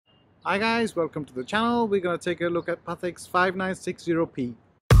Hi guys, welcome to the channel. We're going to take a look at Patek's 5960P.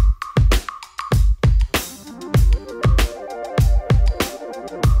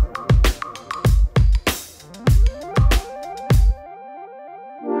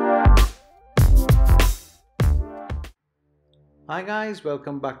 Hi guys,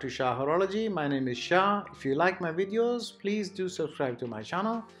 welcome back to shaHorology. My name is Shah. If you like my videos, please do subscribe to my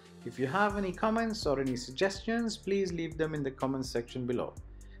channel. If you have any comments or any suggestions, please leave them in the comments section below.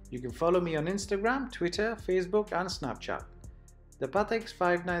 You can follow me on Instagram, Twitter, Facebook and Snapchat. The Patek's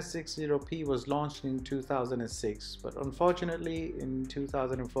 5960P was launched in 2006, but unfortunately in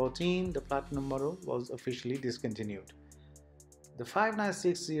 2014 the platinum model was officially discontinued. The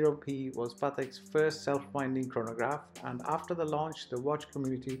 5960P was Patek's first self-winding chronograph, and after the launch the watch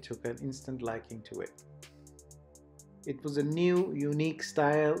community took an instant liking to it. It was a new, unique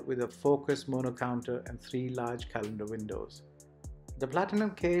style with a focus monocounter and 3 large calendar windows. The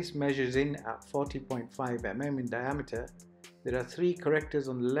platinum case measures in at 40.5 mm in diameter. There are 3 correctors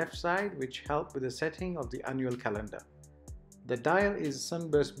on the left side which help with the setting of the annual calendar. The dial is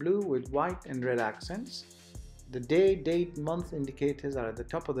sunburst blue with white and red accents. The day, date, month indicators are at the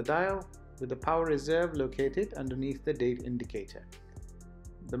top of the dial, with the power reserve located underneath the date indicator.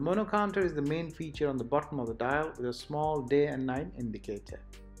 The monocounter is the main feature on the bottom of the dial with a small day and night indicator.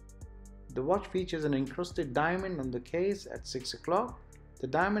 The watch features an encrusted diamond on the case at 6 o'clock. The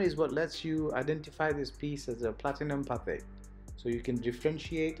diamond is what lets you identify this piece as a platinum Patek, so you can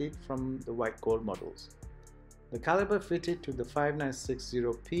differentiate it from the white gold models. The caliber fitted to the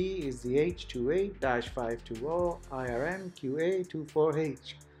 5960P is the H28-520 IRM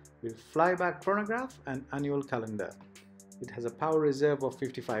QA24H with flyback chronograph and annual calendar. It has a power reserve of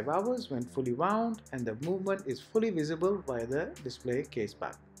 55 hours when fully wound, and the movement is fully visible via the display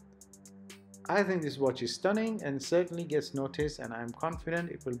caseback. I think this watch is stunning and certainly gets noticed, and I am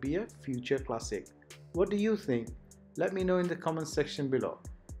confident it will be a future classic. What do you think? Let me know in the comments section below.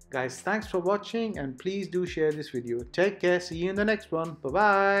 Guys, thanks for watching and please do share this video. Take care, see you in the next one. Bye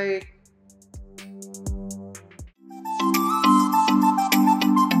bye.